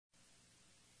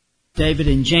David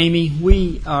and Jamie,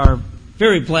 we are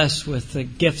very blessed with the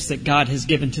gifts that God has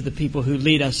given to the people who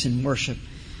lead us in worship.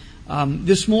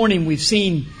 This morning we've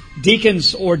seen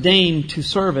deacons ordained to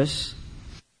service.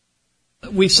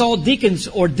 We saw deacons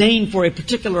ordained for a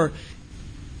particular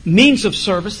means of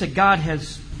service that God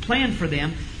has planned for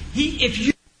them. If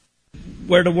you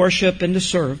where to worship and to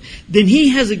serve, then He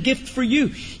has a gift for you.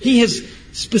 He has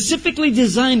specifically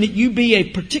designed that you be a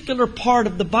particular part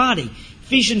of the body.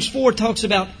 Ephesians 4 talks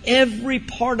about every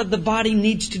part of the body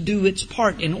needs to do its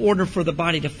part in order for the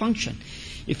body to function.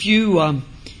 If you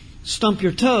stump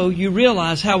your toe, you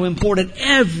realize how important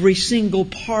every single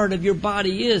part of your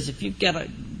body is. If you've got a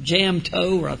jammed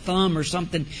toe or a thumb or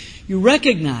something, you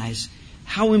recognize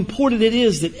how important it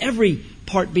is that every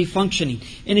part be functioning.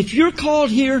 And if you're called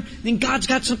here, then God's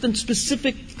got something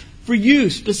specific for you,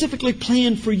 specifically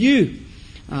planned for you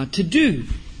to do.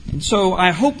 And so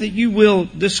I hope that you will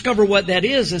discover what that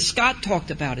is, as Scott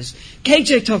talked about, as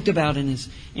KJ talked about in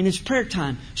his prayer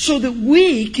time, so that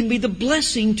we can be the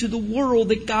blessing to the world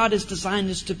that God has designed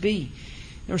us to be.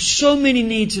 There are so many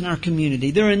needs in our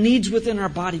community. There are needs within our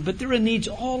body, but there are needs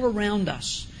all around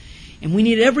us. And we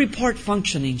need every part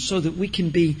functioning so that we can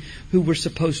be who we're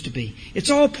supposed to be. It's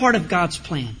all part of God's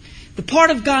plan. The part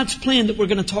of God's plan that we're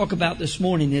going to talk about this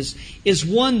morning is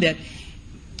one that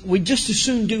we just as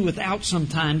soon do without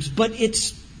sometimes, but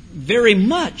it's very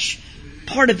much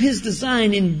part of His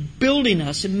design in building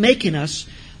us and making us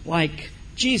like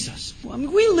Jesus. I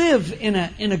mean, we live in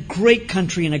a great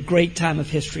country in a great time of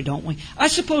history, don't we? I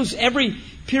suppose every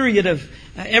period of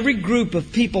every group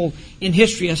of people in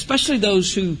history, especially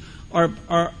those who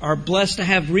are blessed to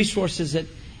have resources at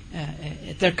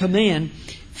their command,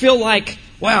 feel like,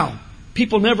 wow,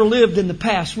 people never lived in the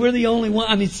past. We're the only one.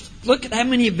 I mean, look at how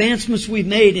many advancements we've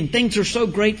made, and things are so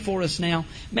great for us now.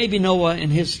 Maybe Noah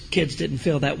and his kids didn't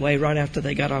feel that way right after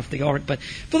they got off the ark, but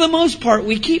for the most part,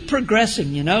 we keep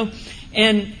progressing, you know.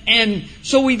 And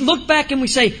so we look back and we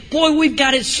say, boy, we've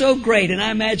got it so great. And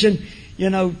I imagine,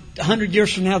 100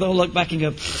 years from now, they'll look back and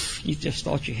go, you just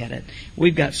thought you had it.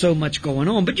 We've got so much going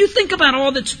on. But you think about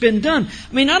all that's been done.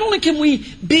 I mean, not only can we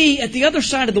be at the other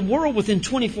side of the world within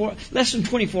less than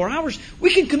 24 hours,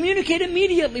 we can communicate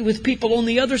immediately with people on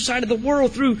the other side of the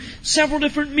world through several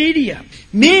different media.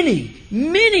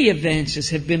 Many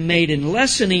advances have been made in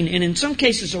lessening and in some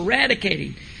cases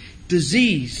eradicating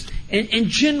disease and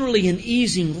generally in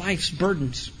easing life's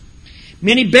burdens.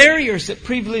 Many barriers that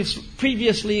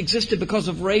previously existed because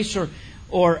of race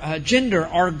or gender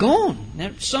are gone.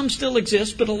 Now, some still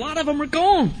exist, but a lot of them are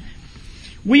gone.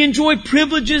 We enjoy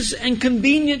privileges and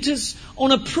conveniences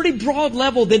on a pretty broad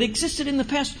level that existed in the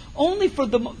past only for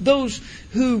those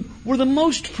who were the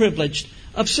most privileged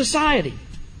of society.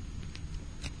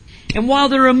 And while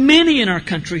there are many in our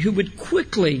country who would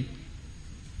quickly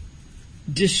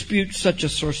dispute such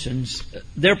assertions,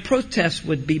 their protests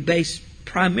would be based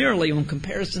primarily on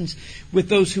comparisons with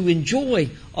those who enjoy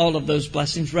all of those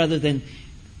blessings rather than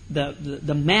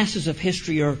the masses of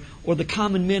history or the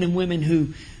common men and women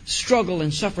who struggle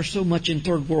and suffer so much in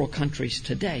third world countries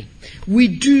today. We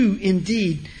do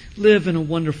indeed live in a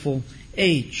wonderful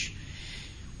age.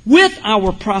 With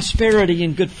our prosperity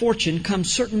and good fortune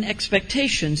comes certain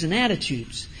expectations and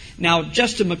attitudes. Now,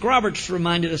 Justin McRoberts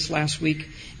reminded us last week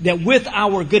that with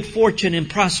our good fortune and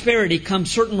prosperity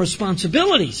comes certain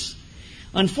responsibilities.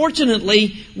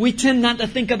 Unfortunately, we tend not to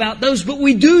think about those, but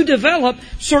we do develop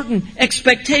certain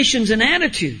expectations and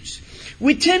attitudes.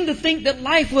 We tend to think that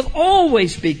life will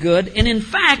always be good, and in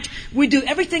fact, we do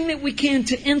everything that we can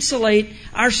to insulate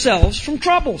ourselves from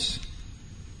troubles.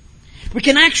 We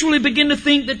can actually begin to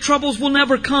think that troubles will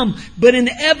never come, but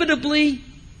inevitably,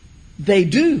 they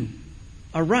do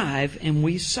arrive and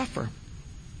we suffer.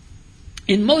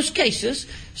 In most cases,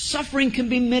 suffering can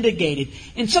be mitigated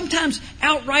and sometimes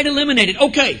outright eliminated.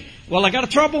 Okay, well, I got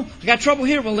trouble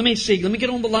here. Well, let me see. Let me get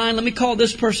on the line. Let me call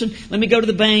this person. Let me go to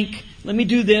the bank. Let me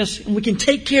do this. And we can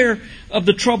take care of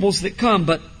the troubles that come,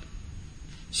 but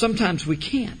sometimes we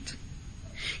can't.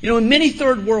 In many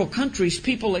third world countries,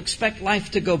 people expect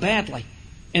life to go badly,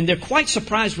 and they're quite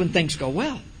surprised when things go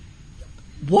well.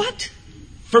 What?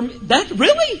 For me, that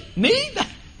really? Me?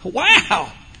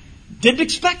 Wow. Didn't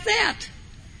expect that.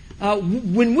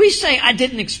 When we say, I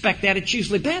didn't expect that, it's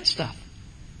usually bad stuff.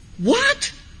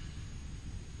 What?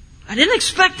 I didn't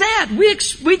expect that.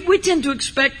 We tend to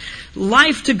expect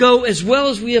life to go as well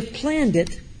as we have planned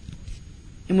it.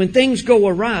 And when things go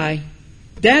awry,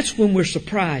 that's when we're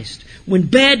surprised. When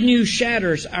bad news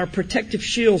shatters our protective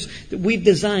shields that we've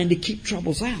designed to keep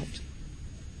troubles out.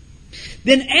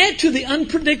 Then add to the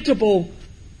unpredictable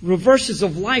reverses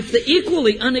of life, the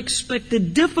equally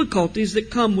unexpected difficulties that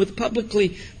come with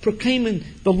publicly proclaiming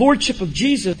the Lordship of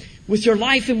Jesus with your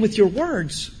life and with your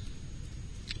words.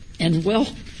 And well,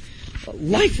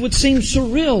 life would seem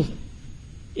surreal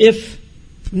if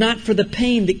not for the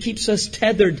pain that keeps us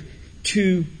tethered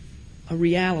to a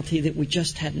reality that we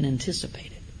just hadn't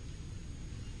anticipated.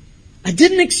 I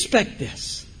didn't expect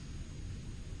this.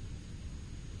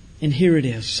 And here it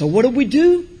is. So what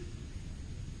do?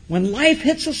 When life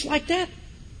hits us like that,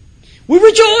 we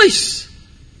rejoice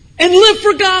and live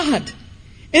for God.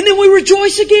 And then we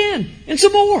rejoice again and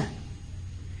some more.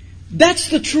 That's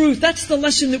the truth. That's the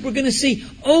lesson that we're going to see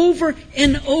over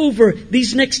and over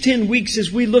these next 10 weeks as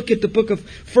we look at the book of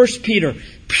 1 Peter.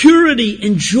 Purity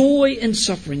and joy and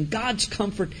suffering. God's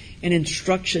comfort and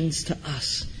instructions to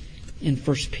us in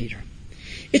 1 Peter.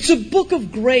 It's a book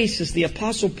of grace, as the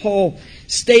Apostle Paul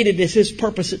stated as his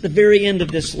purpose at the very end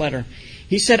of this letter.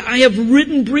 He said, I have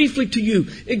written briefly to you,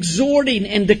 exhorting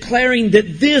and declaring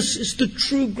that this is the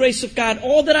true grace of God.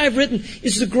 All that I've written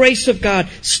is the grace of God.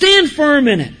 Stand firm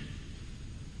in it.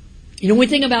 You know, we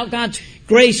think about God's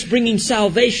grace bringing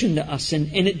salvation to us,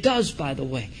 and it does, by the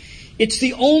way. It's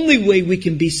the only way we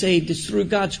can be saved is through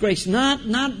God's grace. Not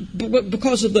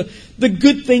because of the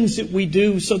good things that we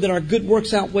do so that our good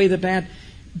works outweigh the bad,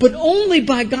 but only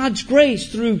by God's grace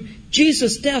through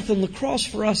Jesus' death on the cross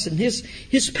for us and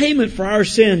His payment for our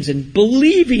sins, and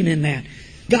believing in that.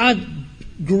 God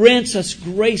grants us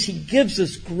grace. He gives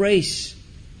us grace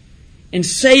and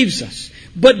saves us.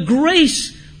 But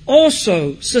grace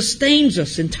also sustains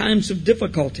us in times of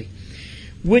difficulty,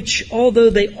 which, although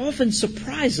they often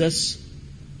surprise us,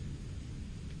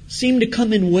 seem to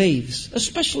come in waves,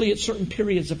 especially at certain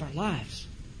periods of our lives.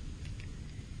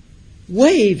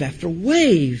 Wave after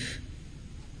wave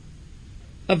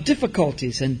of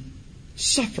difficulties and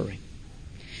suffering.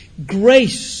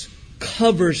 Grace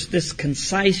covers this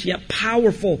concise yet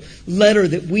powerful letter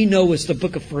that we know as the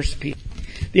book of 1 Peter.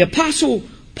 The Apostle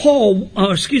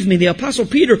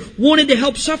Peter wanted to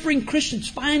help suffering Christians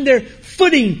find their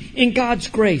footing in God's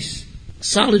grace.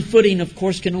 Solid footing, of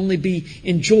course, can only be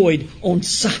enjoyed on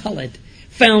solid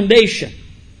foundation.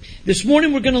 This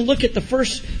morning we're going to look at the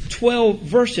first 12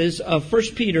 verses of 1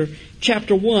 Peter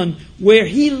chapter 1, where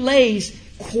he lays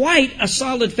quite a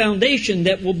solid foundation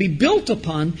that will be built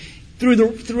upon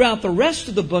throughout the rest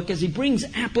of the book as he brings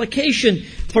application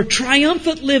for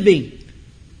triumphant living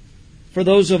for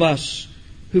those of us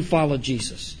who follow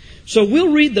Jesus. So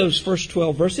we'll read those first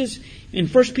 12 verses. In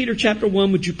 1 Peter chapter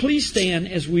 1, would you please stand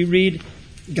as we read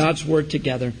God's Word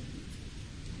together?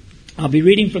 I'll be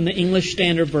reading from the English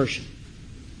Standard Version.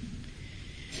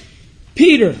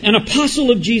 Peter, an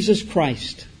apostle of Jesus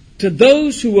Christ, to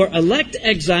those who are elect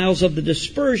exiles of the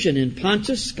dispersion in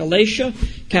Pontus, Galatia,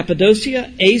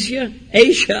 Cappadocia, Asia,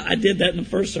 I did that in the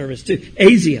first service too,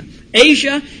 Asia,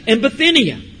 and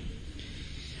Bithynia,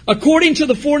 according to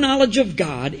the foreknowledge of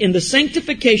God in the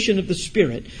sanctification of the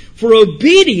Spirit, for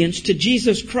obedience to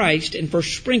Jesus Christ and for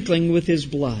sprinkling with His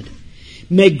blood.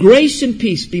 May grace and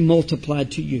peace be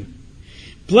multiplied to you.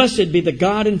 Blessed be the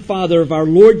God and Father of our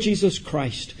Lord Jesus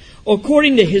Christ.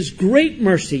 According to His great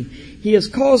mercy, He has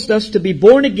caused us to be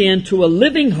born again to a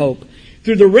living hope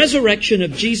through the resurrection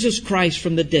of Jesus Christ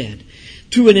from the dead,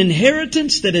 to an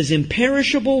inheritance that is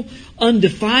imperishable,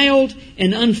 undefiled,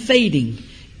 and unfading,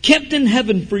 kept in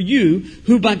heaven for you,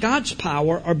 who by God's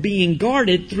power are being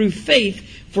guarded through faith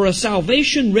for a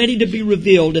salvation ready to be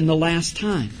revealed in the last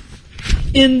time.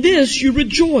 In this you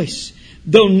rejoice,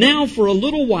 though now for a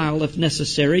little while, if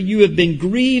necessary, you have been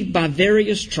grieved by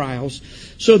various trials,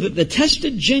 so that the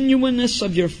tested genuineness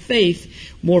of your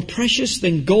faith, more precious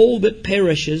than gold that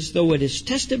perishes, though it is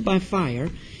tested by fire,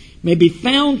 may be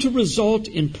found to result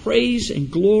in praise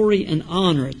and glory and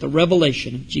honor at the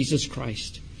revelation of Jesus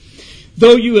Christ.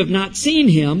 Though you have not seen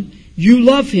Him, you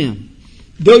love Him.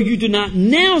 Though you do not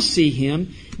now see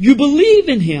Him, you believe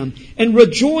in Him and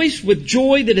rejoice with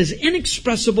joy that is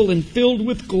inexpressible and filled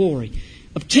with glory,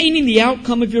 obtaining the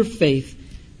outcome of your faith,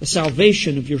 the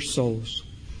salvation of your souls.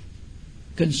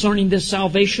 Concerning this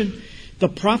salvation, the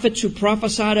prophets who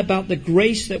prophesied about the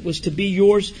grace that was to be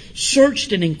yours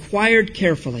searched and inquired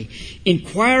carefully,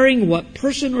 inquiring what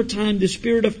person or time the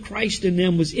Spirit of Christ in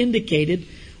them was indicated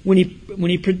when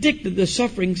he predicted the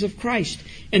sufferings of Christ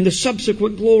and the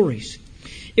subsequent glories.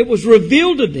 It was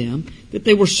revealed to them that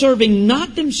they were serving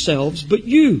not themselves but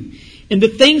you, and the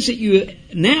things that you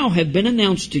now have been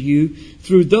announced to you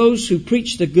through those who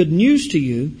preach the good news to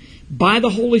you by the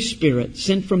Holy Spirit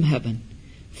sent from heaven,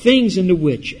 things into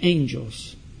which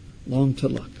angels long to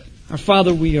look. Our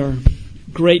Father, we are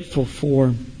grateful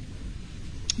for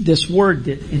this word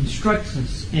that instructs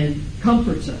us and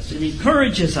comforts us and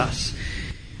encourages us,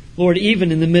 Lord,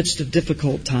 even in the midst of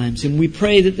difficult times. And we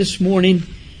pray that this morning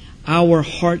our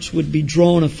hearts would be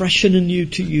drawn afresh and anew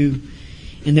to you,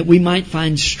 and that we might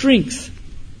find strength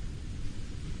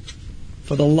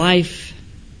for the life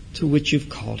to which you've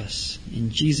called us. In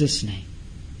Jesus' name,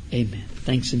 amen.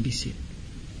 Thanks, and be seated.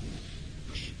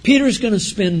 Peter's going to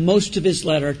spend most of his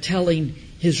letter telling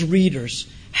his readers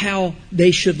how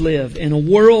they should live in a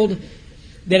world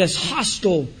that is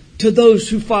hostile to those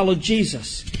who follow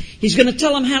Jesus. He's going to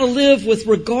tell them how to live with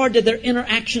regard to their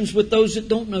interactions with those that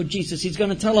don't know Jesus. He's going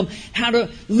to tell them how to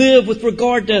live with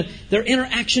regard to their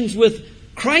interactions with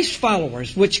Christ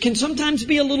followers, which can sometimes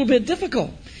be a little bit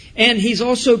difficult. And he's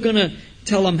also going to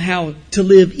tell them how to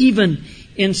live even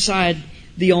inside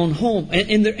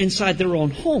inside their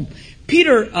own home.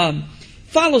 Peter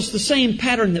follows the same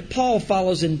pattern that Paul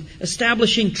follows in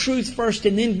establishing truth first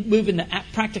and then moving to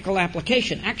practical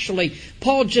application. Actually,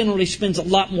 Paul generally spends a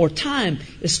lot more time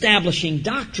establishing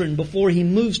doctrine before he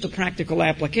moves to practical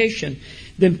application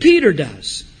than Peter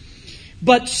does.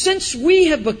 But since we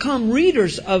have become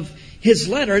readers of his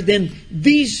letter, then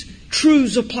these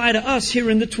truths apply to us here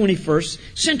in the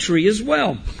 21st century as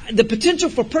well. The potential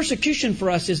for persecution for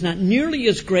us is not nearly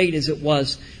as great as it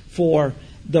was for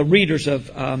the readers of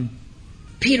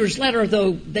Peter's letter,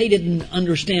 though they didn't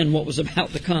understand what was about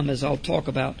to come, as I'll talk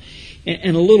about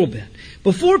in a little bit.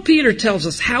 Before Peter tells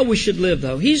us how we should live,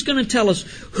 though, he's going to tell us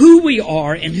who we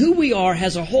are, and who we are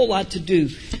has a whole lot to do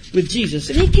with Jesus.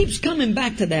 And he keeps coming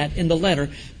back to that in the letter,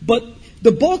 but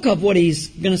the bulk of what he's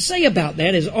going to say about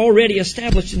that is already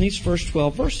established in these first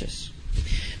 12 verses.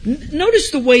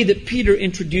 Notice the way that Peter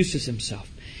introduces himself.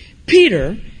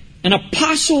 Peter, an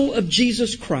apostle of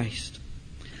Jesus Christ.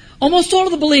 Almost all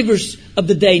of the believers of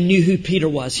the day knew who Peter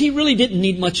was. He really didn't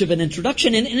need much of an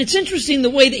introduction. And it's interesting the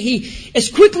way that he, as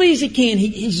quickly as he can,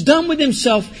 he's done with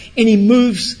himself and he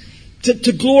moves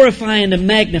to glorify and to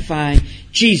magnify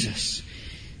Jesus.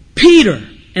 Peter,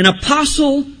 an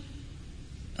apostle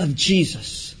of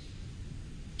Jesus.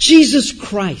 Jesus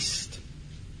Christ.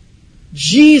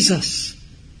 Jesus,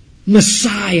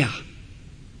 Messiah.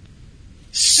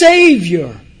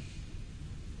 Savior.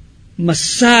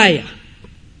 Messiah.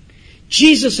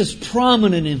 Jesus is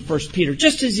prominent in 1 Peter,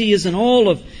 just as he is in all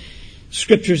of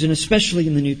Scriptures and especially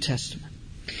in the New Testament.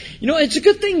 You know, it's a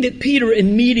good thing that Peter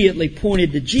immediately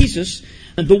pointed to Jesus,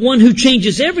 the one who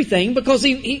changes everything, because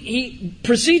he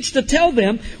proceeds to tell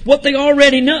them what they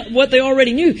already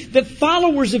knew, that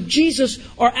followers of Jesus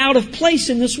are out of place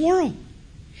in this world.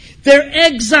 They're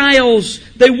exiles.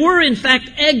 They were, in fact,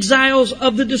 exiles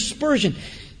of the dispersion.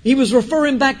 He was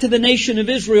referring back to the nation of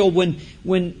Israel when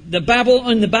in the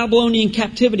Babylonian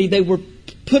captivity, they were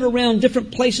put around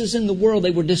different places in the world. They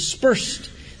were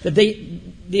dispersed. The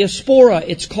diaspora,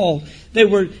 it's called. They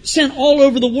were sent all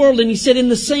over the world. And he said, in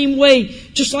the same way,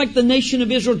 just like the nation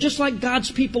of Israel, just like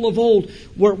God's people of old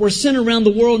were sent around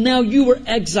the world, now you were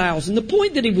exiles. And the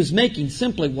point that he was making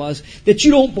simply was that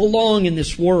you don't belong in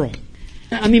this world.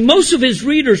 I mean, most of his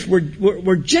readers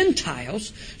were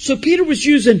Gentiles, so Peter was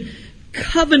using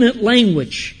covenant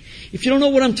language. If you don't know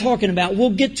what I'm talking about, we'll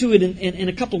get to it in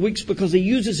a couple of weeks, because he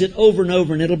uses it over and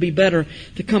over, and it'll be better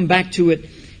to come back to it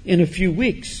in a few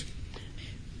weeks.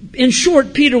 In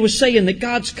short, Peter was saying that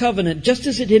God's covenant, just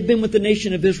as it had been with the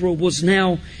nation of Israel, was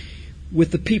now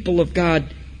with the people of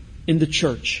God in the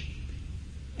church.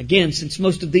 Again, since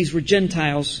most of these were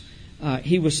Gentiles,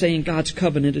 he was saying God's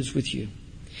covenant is with you.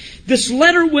 This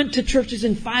letter went to churches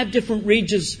in 5 different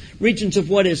regions of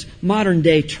what is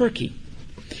modern-day Turkey.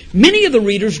 Many of the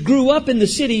readers grew up in the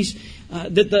cities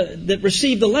that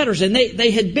received the letters, and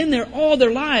they had been there all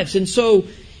their lives. And so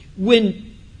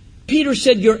when Peter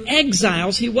said you're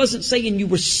exiles, he wasn't saying you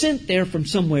were sent there from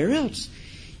somewhere else.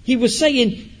 He was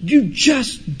saying you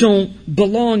just don't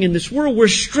belong in this world. We're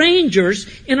strangers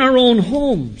in our own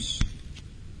homes.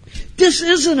 This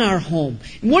isn't our home.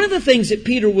 And one of the things that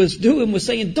Peter was doing was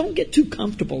saying, don't get too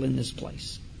comfortable in this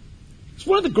place. It's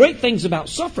one of the great things about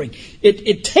suffering.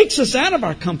 It takes us out of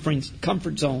our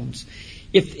comfort zones.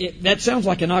 If that sounds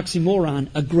like an oxymoron,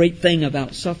 a great thing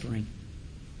about suffering.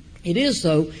 It is,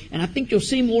 though, and I think you'll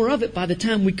see more of it by the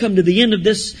time we come to the end of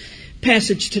this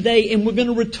passage today, and we're going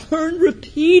to return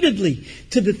repeatedly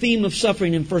to the theme of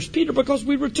suffering in 1 Peter, because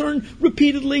we return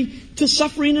repeatedly to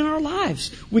suffering in our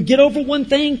lives. We get over one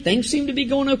thing, things seem to be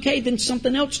going okay, then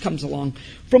something else comes along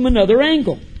from another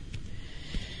angle.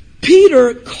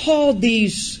 Peter called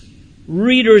these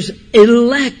readers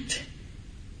elect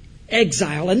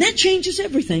exile, and that changes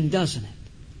everything, doesn't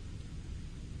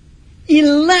it?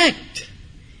 Elect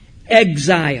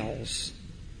exiles.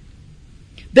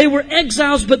 They were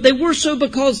exiles, but they were so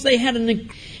because they had an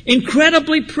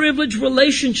incredibly privileged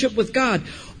relationship with God,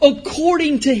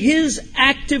 according to His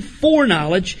active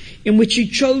foreknowledge in which He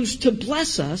chose to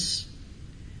bless us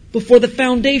before the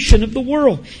foundation of the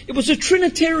world. It was a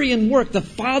Trinitarian work. The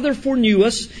Father foreknew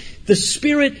us, the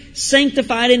Spirit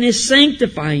sanctified and is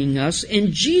sanctifying us,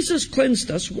 and Jesus cleansed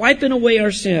us, wiping away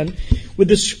our sin with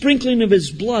the sprinkling of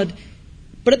His blood.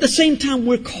 But at the same time,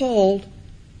 we're called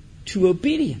to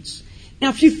obedience. Now,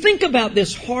 if you think about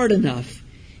this hard enough,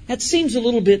 that seems a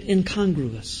little bit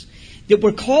incongruous. That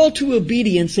we're called to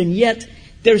obedience, and yet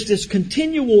there's this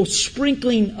continual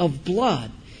sprinkling of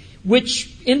blood,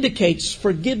 which indicates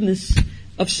forgiveness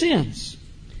of sins.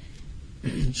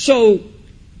 So,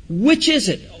 which is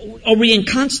it? Are we in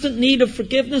constant need of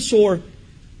forgiveness, or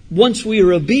once we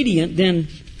are obedient, then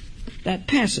that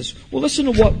passes? Well, listen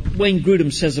to what Wayne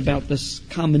Grudem says about this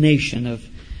combination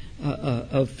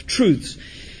of truths.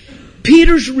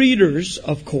 Peter's readers,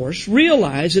 of course,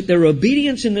 realized that their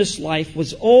obedience in this life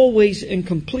was always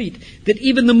incomplete, that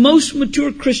even the most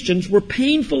mature Christians were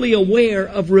painfully aware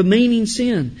of remaining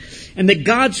sin, and that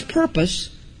God's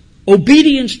purpose,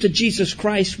 obedience to Jesus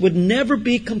Christ, would never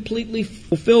be completely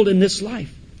fulfilled in this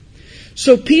life.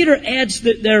 So Peter adds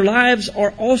that their lives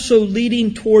are also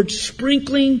leading towards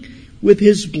sprinkling with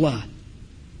His blood.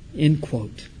 End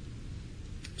quote.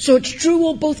 So it's true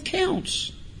on both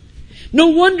counts. No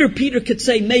wonder Peter could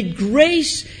say, "May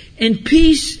grace and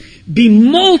peace be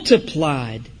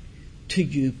multiplied to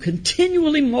you,"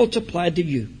 continually multiplied to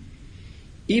you,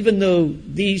 even though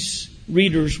these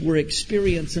readers were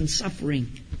experiencing suffering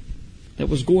that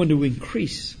was going to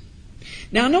increase.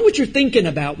 Now, I know what you're thinking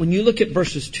about when you look at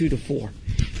verses 2 to 4.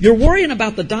 You're worrying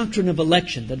about the doctrine of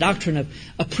election, the doctrine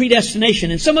of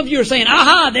predestination. And some of you are saying,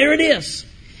 aha, there it is.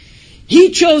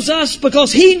 He chose us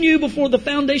because He knew before the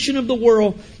foundation of the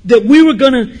world that we were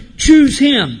going to choose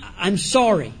Him. I'm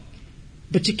sorry,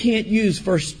 but you can't use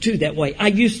verse 2 that way. I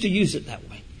used to use it that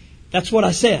way. That's what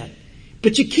I said.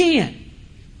 But you can't.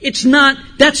 That's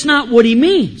not what He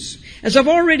means. As I've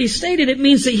already stated, it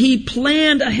means that He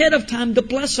planned ahead of time to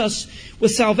bless us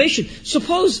with salvation.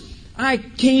 Suppose I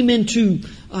came into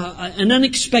an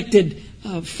unexpected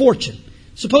fortune.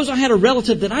 Suppose I had a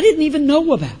relative that I didn't even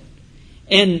know about,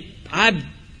 and I've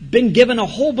been given a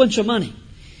whole bunch of money.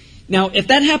 Now, if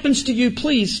that happens to you,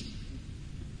 please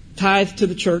tithe to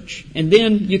the church, and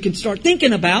then you can start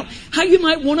thinking about how you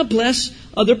might want to bless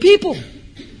other people.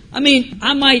 I mean,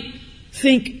 I might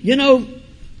think,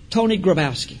 Tony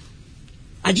Grabowski,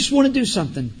 I just want to do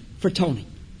something for Tony.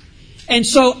 And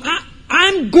so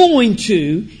I'm going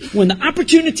to, when the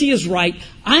opportunity is right,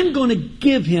 I'm going to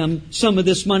give him some of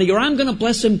this money, or I'm going to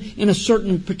bless him in a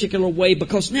certain particular way,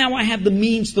 because now I have the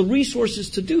means, the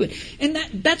resources to do it. And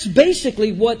that's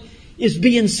basically what is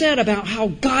being said about how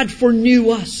God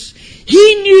foreknew us.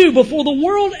 He knew before the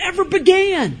world ever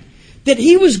began that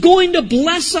He was going to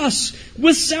bless us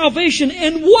with salvation.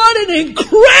 And what an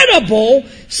incredible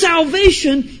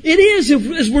salvation it is,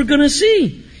 as we're going to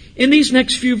see in these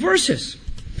next few verses.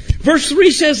 Verse 3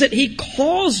 says that He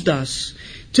caused us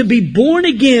to be born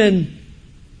again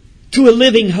to a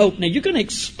living hope. Now you're going to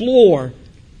explore,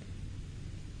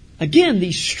 again,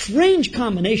 these strange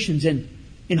combinations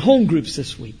in home groups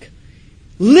this week.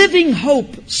 Living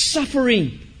hope,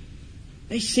 suffering.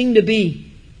 They seem to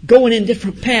be going in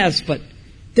different paths, but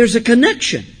there's a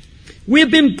connection. We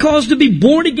have been caused to be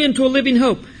born again to a living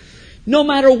hope. No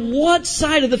matter what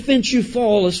side of the fence you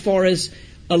fall as far as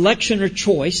election or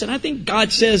choice, and I think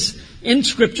God says in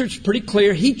Scripture, it's pretty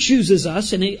clear, He chooses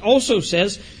us, and He also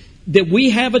says that we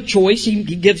have a choice. He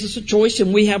gives us a choice,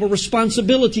 and we have a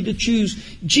responsibility to choose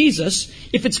Jesus.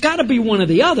 If it's got to be one or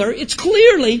the other, it's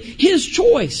clearly His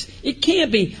choice. It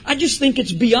can't be. I just think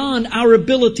it's beyond our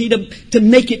ability to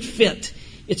make it fit.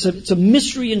 It's a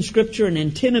mystery in Scripture, and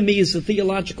antinomy is a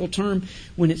theological term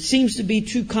when it seems to be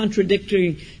two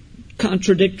contradictory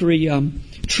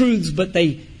truths, but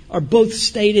they are both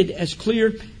stated as clear.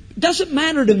 It doesn't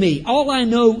matter to me. All I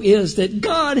know is that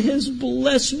God has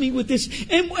blessed me with this.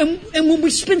 And when we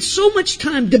spend so much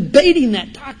time debating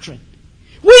that doctrine,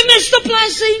 we miss the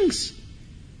blessings.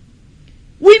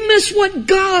 We miss what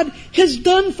God has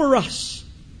done for us.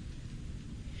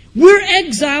 We're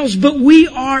exiles, but we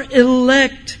are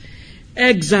elect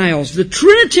exiles. The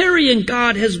Trinitarian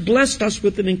God has blessed us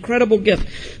with an incredible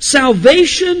gift.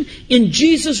 Salvation in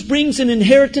Jesus brings an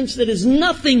inheritance that is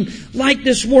nothing like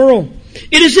this world.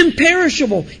 It is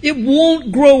imperishable. It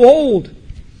won't grow old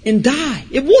and die.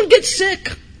 It won't get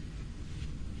sick.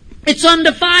 It's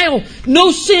undefiled.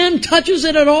 No sin touches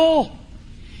it at all.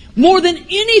 More than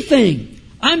anything,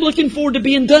 I'm looking forward to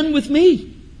being done with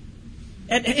me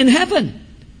in heaven.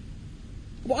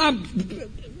 Well,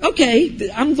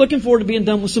 I'm looking forward to being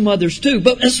done with some others too,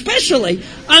 but especially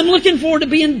I'm looking forward to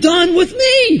being done with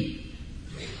me.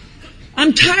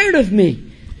 I'm tired of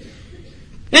me.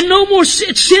 And no more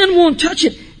sin won't touch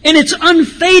it. And it's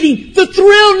unfading. The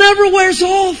thrill never wears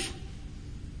off. I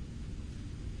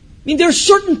mean, there are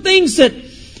certain things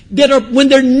that are, when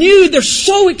they're new, they're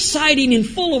so exciting and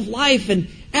full of life. And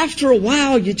after a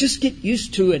while, you just get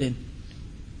used to it. And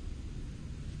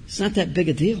it's not that big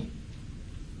a deal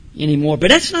anymore. But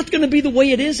that's not going to be the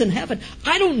way it is in heaven.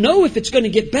 I don't know if it's going to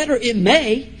get better. It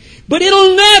may. But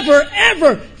it'll never,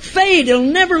 ever fade. It'll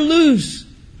never lose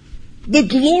the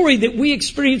glory that we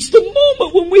experience the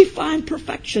moment when we find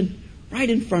perfection right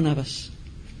in front of us.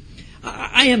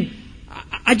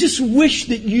 I just wish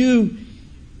that you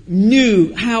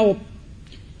knew how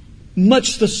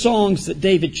much the songs that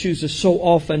David chooses so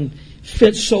often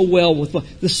fit so well with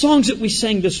the songs that we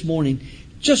sang this morning.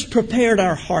 Just prepared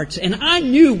our hearts. And I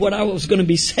knew what I was going to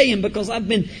be saying because I've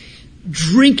been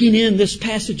drinking in this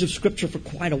passage of Scripture for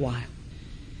quite a while.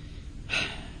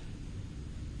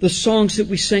 The songs that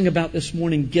we sang about this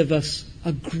morning give us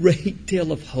a great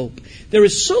deal of hope. There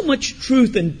is so much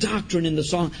truth and doctrine in the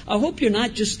song. I hope you're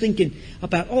not just thinking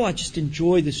about, I just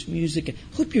enjoy this music.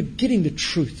 I hope you're getting the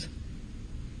truth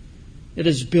that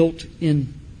is built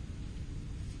in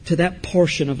to that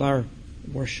portion of our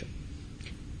worship.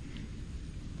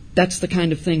 That's the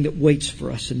kind of thing that waits for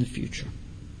us in the future.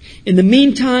 In the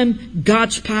meantime,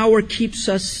 God's power keeps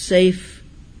us safe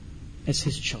as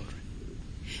His children.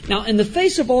 Now, in the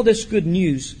face of all this good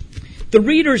news, the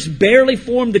readers barely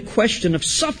formed the question of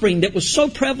suffering that was so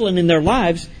prevalent in their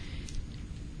lives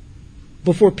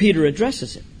before Peter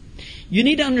addresses it. You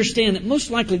need to understand that most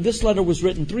likely this letter was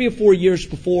written 3 or 4 years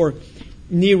before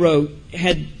Nero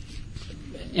had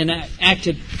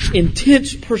enacted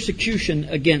intense persecution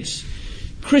against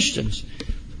Christians.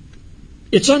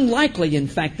 It's unlikely, in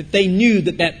fact, that they knew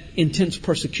that intense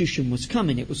persecution was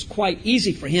coming. It was quite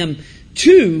easy for him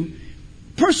to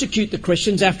persecute the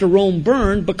Christians after Rome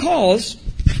burned because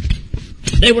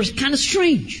they were kind of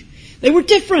strange. They were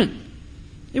different.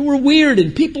 They were weird,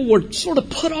 and people were sort of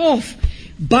put off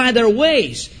by their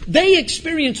ways. They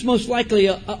experienced most likely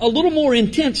a little more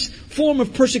intense form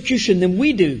of persecution than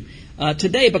we do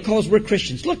today because we're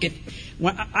Christians. Look,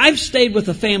 I've stayed with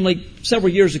a family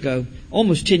several years ago,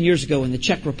 almost 10 years ago in the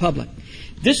Czech Republic.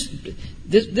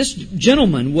 This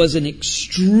gentleman was an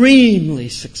extremely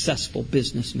successful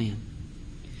businessman.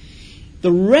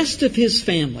 The rest of his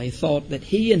family thought that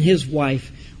he and his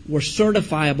wife were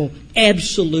certifiable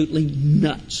absolutely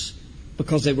nuts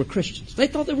because they were Christians. They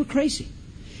thought they were crazy.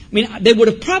 I mean, they would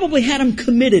have probably had him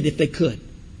committed if they could.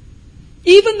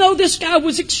 Even though this guy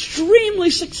was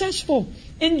extremely successful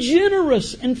and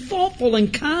generous and thoughtful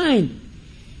and kind.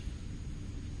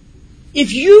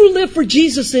 If you live for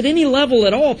Jesus at any level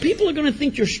at all, people are going to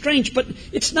think you're strange, but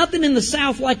it's nothing in the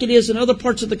South like it is in other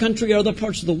parts of the country or other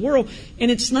parts of the world, and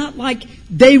it's not like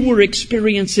they were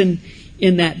experiencing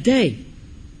in that day.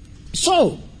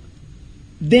 So,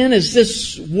 then is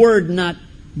this word not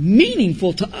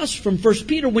meaningful to us from 1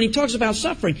 Peter when he talks about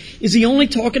suffering? Is he only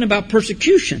talking about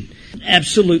persecution?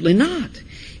 Absolutely not.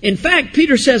 In fact,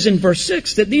 Peter says in verse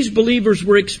 6 that these believers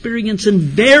were experiencing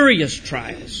various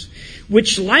trials,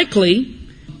 which likely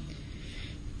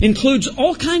includes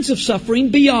all kinds of suffering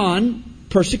beyond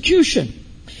persecution.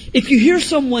 If you hear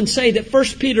someone say that 1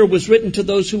 Peter was written to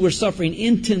those who were suffering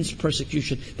intense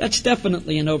persecution, that's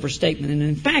definitely an overstatement. And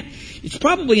in fact, it's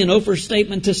probably an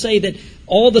overstatement to say that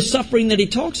all the suffering that he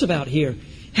talks about here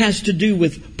has to do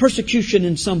with persecution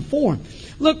in some form.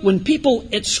 Look, when people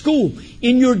at school,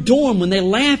 in your dorm, when they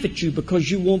laugh at you because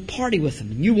you won't party with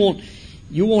them, and you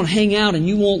won't hang out, and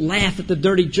you won't laugh at the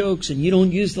dirty jokes, and you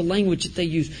don't use the language that they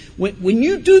use. When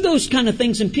you do those kind of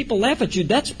things and people laugh at you,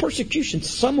 that's persecution,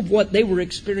 some of what they were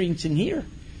experiencing here.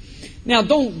 Now,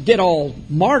 don't get all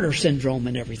martyr syndrome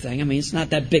and everything. I mean, it's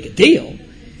not that big a deal.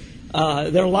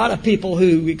 There are a lot of people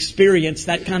who experience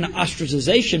that kind of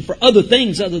ostracization for other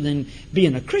things other than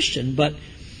being a Christian,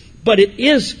 but it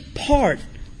is part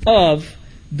of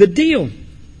the deal.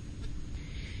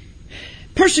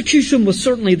 Persecution was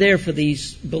certainly there for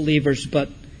these believers, but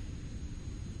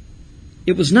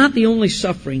it was not the only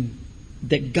suffering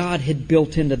that God had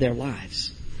built into their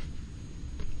lives.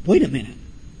 Wait a minute.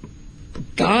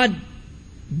 God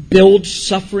builds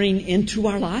suffering into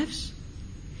our lives?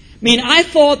 I mean, I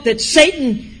thought that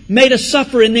Satan made us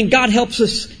suffer and then God helps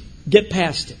us get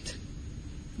past it.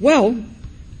 Well,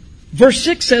 verse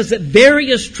 6 says that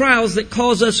various trials that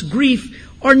cause us grief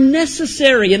are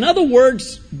necessary. In other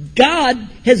words, God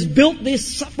has built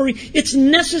this suffering. It's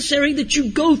necessary that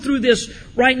you go through this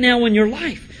right now in your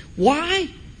life. Why?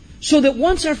 so that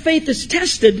once our faith is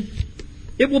tested,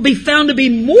 it will be found to be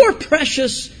more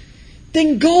precious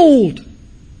than gold.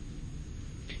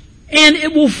 And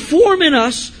it will form in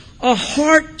us a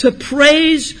heart to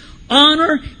praise,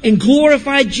 honor, and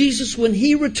glorify Jesus when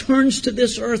He returns to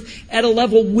this earth at a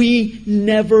level we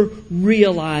never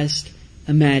realized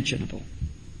imaginable.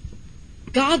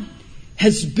 God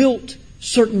has built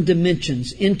certain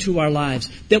dimensions into our lives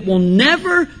that will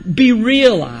never be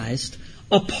realized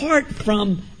apart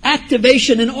from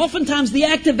activation. And oftentimes the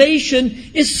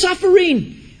activation is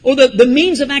suffering. Or the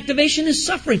means of activation is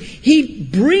suffering. He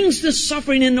brings this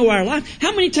suffering into our life.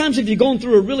 How many times have you gone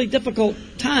through a really difficult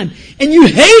time and you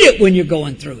hate it when you're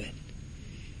going through it?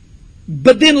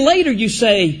 But then later you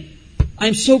say,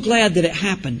 I'm so glad that it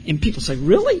happened. And people say,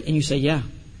 really? And you say, yeah.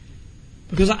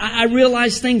 Because I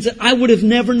realized things that I would have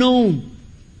never known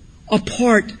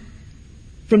apart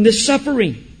from this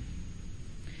suffering.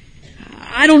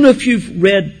 I don't know if you've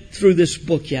read through this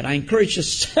book yet. I encouraged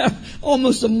you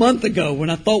almost a month ago when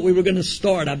I thought we were going to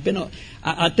start. I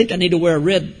think I need to wear a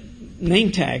red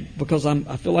name tag because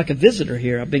I feel like a visitor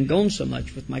here. I've been gone so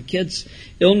much with my kids'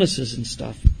 illnesses and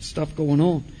stuff going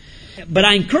on. But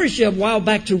I encouraged you a while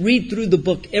back to read through the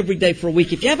book every day for a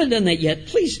week. If you haven't done that yet,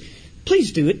 please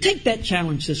do it. Take that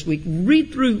challenge this week.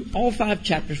 Read through all 5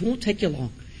 chapters. It won't take you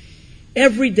long.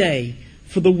 Every day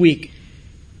for the week.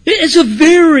 It's a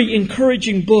very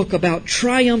encouraging book about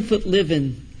triumphant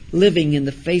living in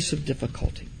the face of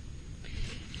difficulty.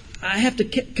 I have to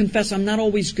confess I'm not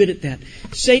always good at that.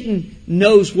 Satan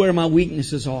knows where my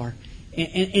weaknesses are.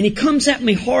 And he comes at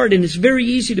me hard, and it's very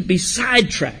easy to be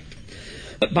sidetracked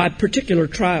by particular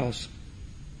trials.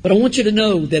 But I want you to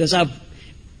know that as I've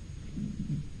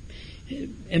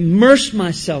immersed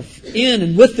myself in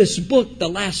and with this book the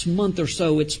last month or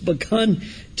so, it's begun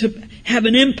to have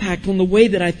an impact on the way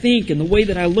that I think and the way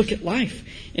that I look at life,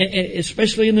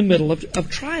 especially in the middle of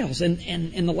trials. And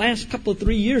the last couple of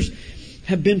 3 years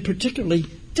have been particularly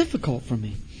difficult for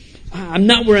me. I'm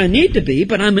not where I need to be,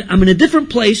 but I'm in a different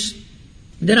place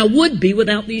than I would be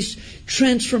without these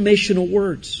transformational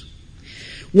words.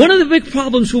 One of the big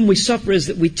problems when we suffer is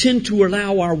that we tend to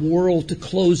allow our world to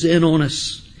close in on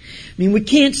us. I mean, we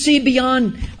can't see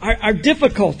beyond our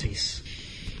difficulties.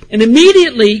 And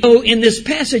immediately, in this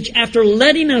passage, after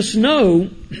letting us know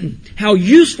how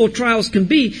useful trials can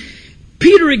be,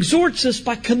 Peter exhorts us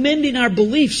by commending our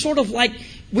belief, sort of like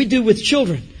we do with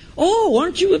children. Oh,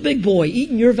 aren't you a big boy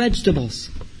eating your vegetables?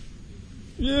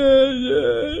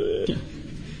 Yeah.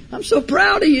 I'm so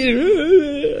proud of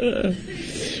you.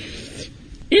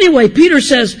 Anyway, Peter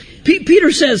says,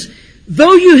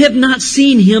 though you have not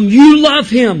seen Him, you love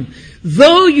Him.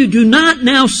 Though you do not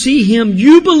now see Him,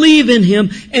 you believe in Him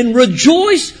and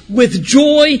rejoice with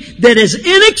joy that is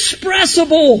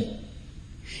inexpressible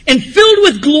and filled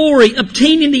with glory,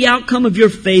 obtaining the outcome of your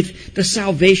faith, the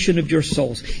salvation of your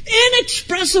souls.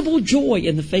 Inexpressible joy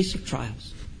in the face of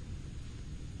trials.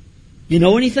 You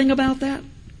know anything about that?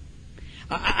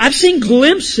 I've seen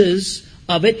glimpses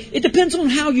of it. It depends on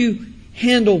how you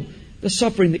handle the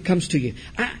suffering that comes to you.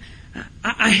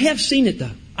 I have seen it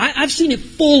though. I've seen it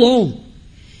full on.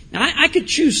 Now, I could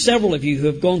choose several of you who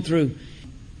have gone through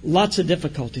lots of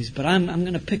difficulties, but I'm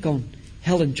going to pick on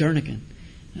Helen Jernigan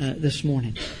this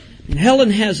morning. And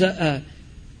Helen has a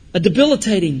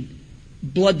debilitating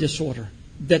blood disorder.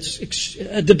 That's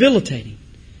a debilitating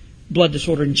blood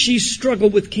disorder. And she's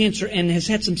struggled with cancer and has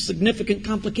had some significant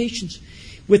complications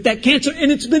with that cancer.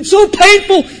 And it's been so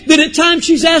painful that at times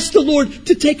she's asked the Lord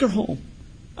to take her home.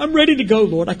 I'm ready to go,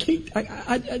 Lord. I can't.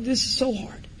 This is so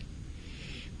hard.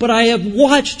 But I have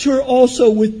watched her also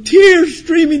with tears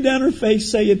streaming down her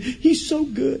face saying, He's so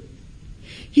good.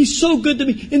 He's so good to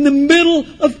me. In the middle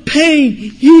of pain,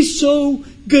 He's so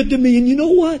good to me. And you know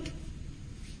what?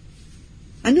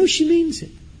 I know she means it.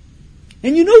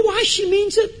 And you know why she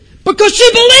means it? Because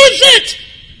she believes it.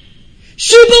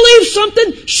 She believes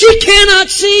something she cannot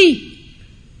see.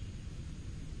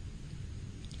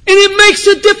 And it makes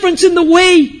a difference in the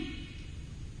way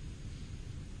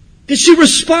that she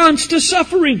responds to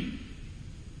suffering.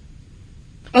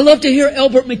 I love to hear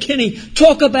Albert McKinney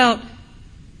talk about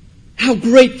how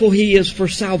grateful he is for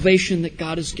salvation that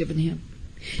God has given him.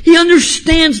 He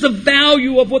understands the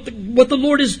value of what the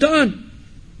Lord has done.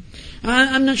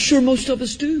 I'm not sure most of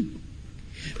us do.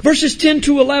 Verses 10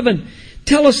 to 11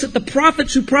 tell us that the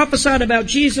prophets who prophesied about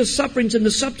Jesus' sufferings and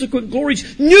the subsequent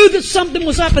glories knew that something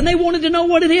was up and they wanted to know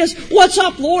what it is. What's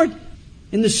up, Lord?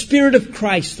 In the Spirit of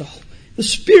Christ, the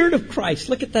Spirit of Christ.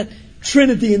 Look at that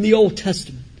Trinity in the Old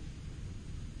Testament.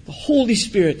 The Holy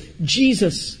Spirit.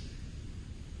 Jesus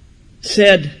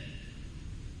said,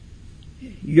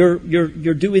 You're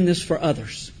doing this for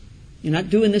others. You're not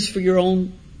doing this for your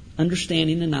own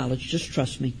understanding and knowledge. Just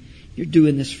trust me. You're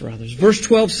doing this for others. Verse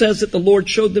 12 says that the Lord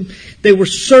showed them they were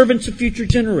servants of future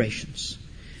generations,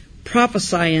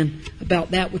 prophesying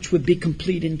about that which would be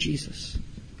complete in Jesus.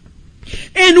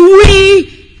 And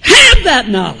we have that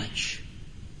knowledge.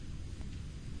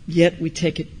 Yet we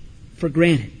take it for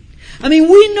granted. I mean,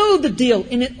 we know the deal,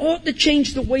 and it ought to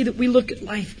change the way that we look at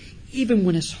life, even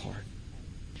when it's hard.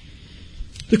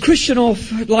 The Christian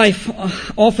life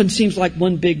often seems like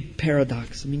one big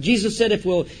paradox. I mean, Jesus said if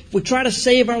we try to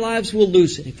save our lives, we'll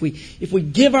lose it. If we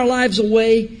give our lives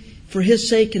away for His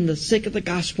sake and the sake of the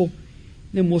gospel,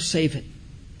 then we'll save it.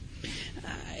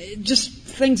 Just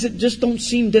things that just don't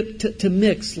seem to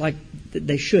mix like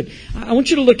they should. I want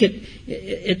you to look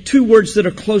at two words that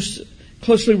are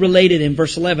closely related in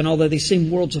verse 11, although they seem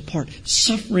worlds apart.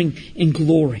 Suffering and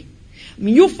glory. I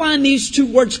mean, you'll find these two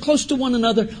words close to one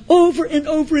another over and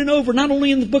over and over, not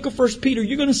only in the book of 1 Peter.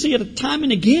 You're going to see it time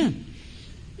and again.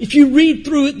 If you read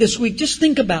through it this week, just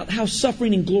think about how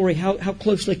suffering and glory, how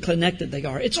closely connected they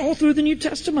are. It's all through the New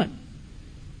Testament.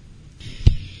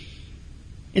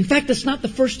 In fact, it's not the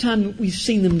first time that we've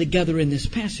seen them together in this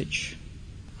passage.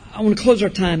 I want to close our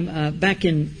time back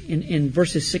in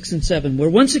verses 6 and 7, where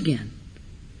once again,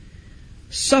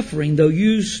 suffering, though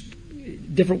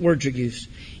different words are used,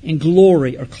 and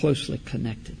glory are closely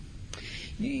connected.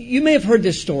 You may have heard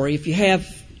this story. If you have,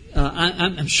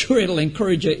 I'm sure it'll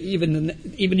encourage you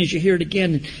even as you hear it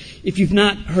again. If you've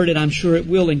not heard it, I'm sure it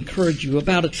will encourage you.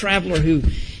 About a traveler who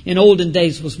in olden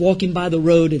days was walking by the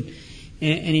road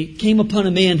and he came upon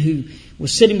a man who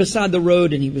was sitting beside the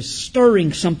road and he was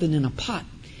stirring something in a pot.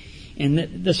 And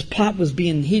this pot was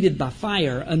being heated by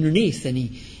fire underneath, and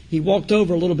he walked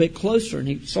over a little bit closer and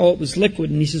he saw it was liquid,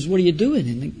 and he says, "What are you doing?"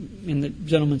 And the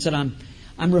gentleman said,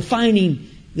 I'm refining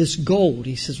this gold."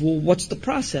 He says, "Well, what's the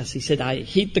process?" He said, "I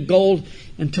heat the gold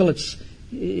until it's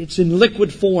in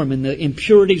liquid form and the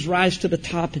impurities rise to the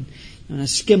top, and I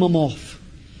skim them off."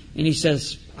 And he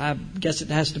says, "I guess it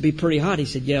has to be pretty hot." He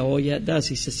said, "Yeah, it does."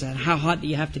 He says, "How hot do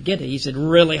you have to get it?" He said,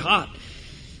 "Really hot."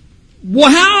 "Well,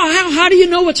 how do you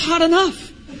know it's hot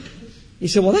enough?" He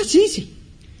said, "Well, that's easy.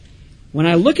 When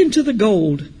I look into the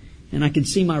gold and I can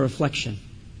see my reflection,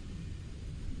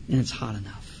 then it's hot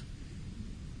enough."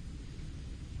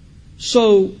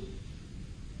 So,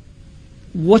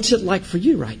 what's it like for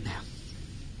you right now?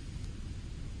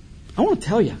 I want to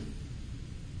tell you.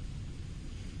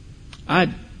 I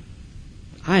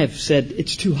have said,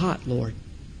 "It's too hot, Lord."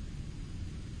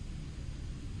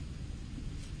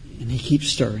 And He keeps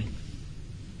stirring.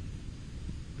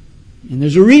 And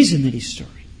there's a reason that He's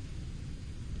stirring.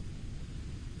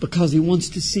 Because He wants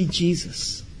to see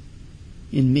Jesus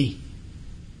in me.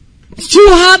 "It's too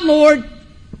hot, Lord."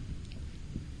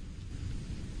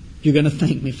 You're going to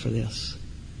thank me for this.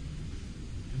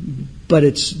 But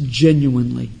it's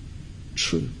genuinely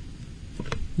true.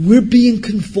 We're being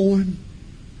conformed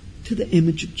to the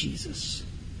image of Jesus.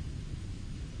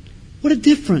 What a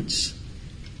difference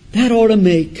that ought to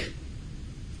make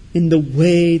in the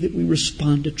way that we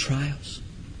respond to trials.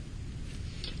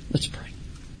 Let's pray.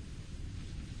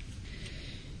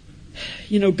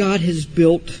 You know, God has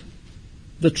built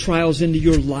the trials into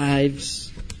your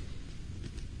lives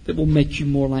that will make you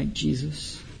more like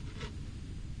Jesus.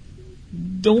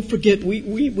 Don't forget,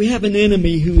 we have an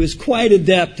enemy who is quite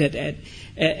adept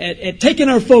at taking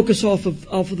our focus off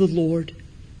of the Lord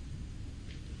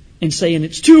and saying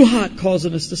it's too hot,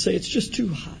 causing us to say it's just too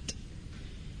hot.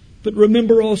 But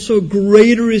remember also,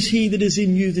 greater is He that is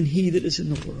in you than he that is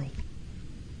in the world.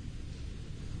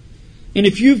 And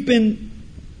if you've been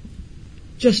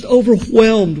just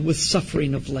overwhelmed with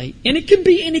suffering of late, and it can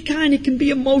be any kind, it can be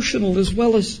emotional as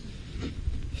well as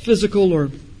physical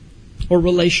or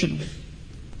relational.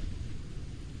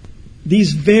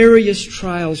 These various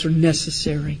trials are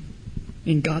necessary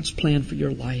in God's plan for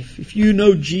your life. If you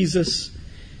know Jesus,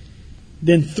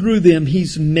 then through them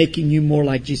He's making you more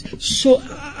like Jesus. So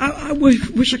I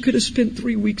wish I could have spent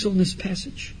 3 weeks on this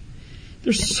passage.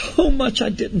 There's so much I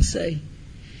didn't say.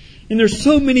 And there's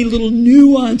so many little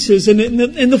nuances, and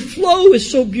the flow is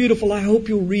so beautiful. I hope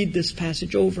you'll read this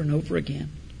passage over and over again.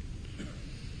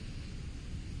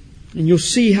 And you'll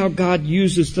see how God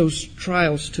uses those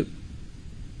trials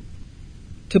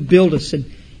to build us,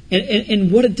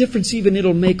 and what a difference even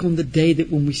it'll make on the day that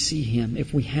when we see Him,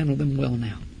 if we handle them well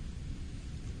now.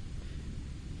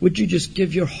 Would you just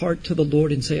give your heart to the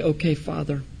Lord and say, "Okay,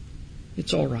 Father,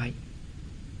 it's all right.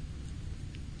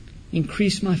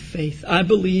 Increase my faith. I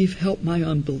believe, help my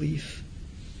unbelief."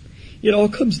 It all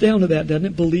comes down to that, doesn't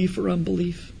it? Belief or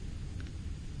unbelief.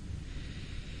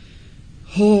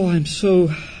 Oh, I'm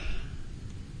so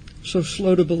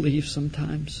slow to believe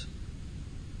sometimes.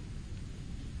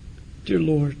 Dear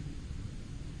Lord,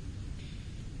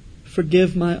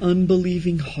 forgive my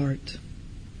unbelieving heart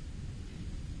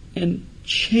and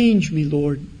change me,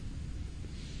 Lord,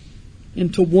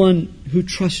 into one who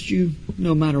trusts you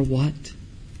no matter what,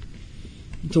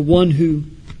 into one who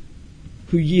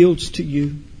yields to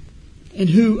you and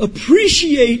who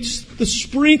appreciates the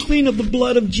sprinkling of the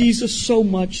blood of Jesus so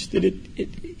much that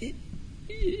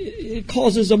it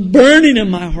causes a burning in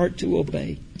my heart to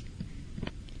obey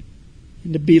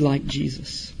and to be like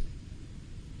Jesus.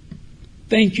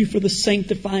 Thank you for the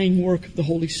sanctifying work of the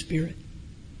Holy Spirit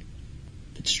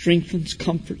that strengthens,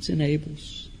 comforts,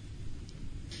 enables.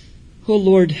 Oh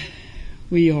Lord,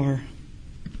 we are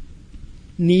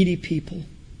needy people,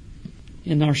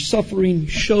 and our suffering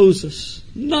shows us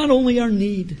not only our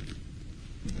need,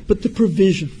 but the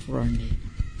provision for our need.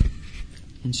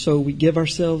 And so we give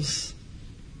ourselves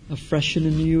afresh and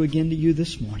anew again to you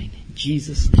this morning. In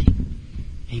Jesus' name,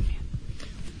 amen.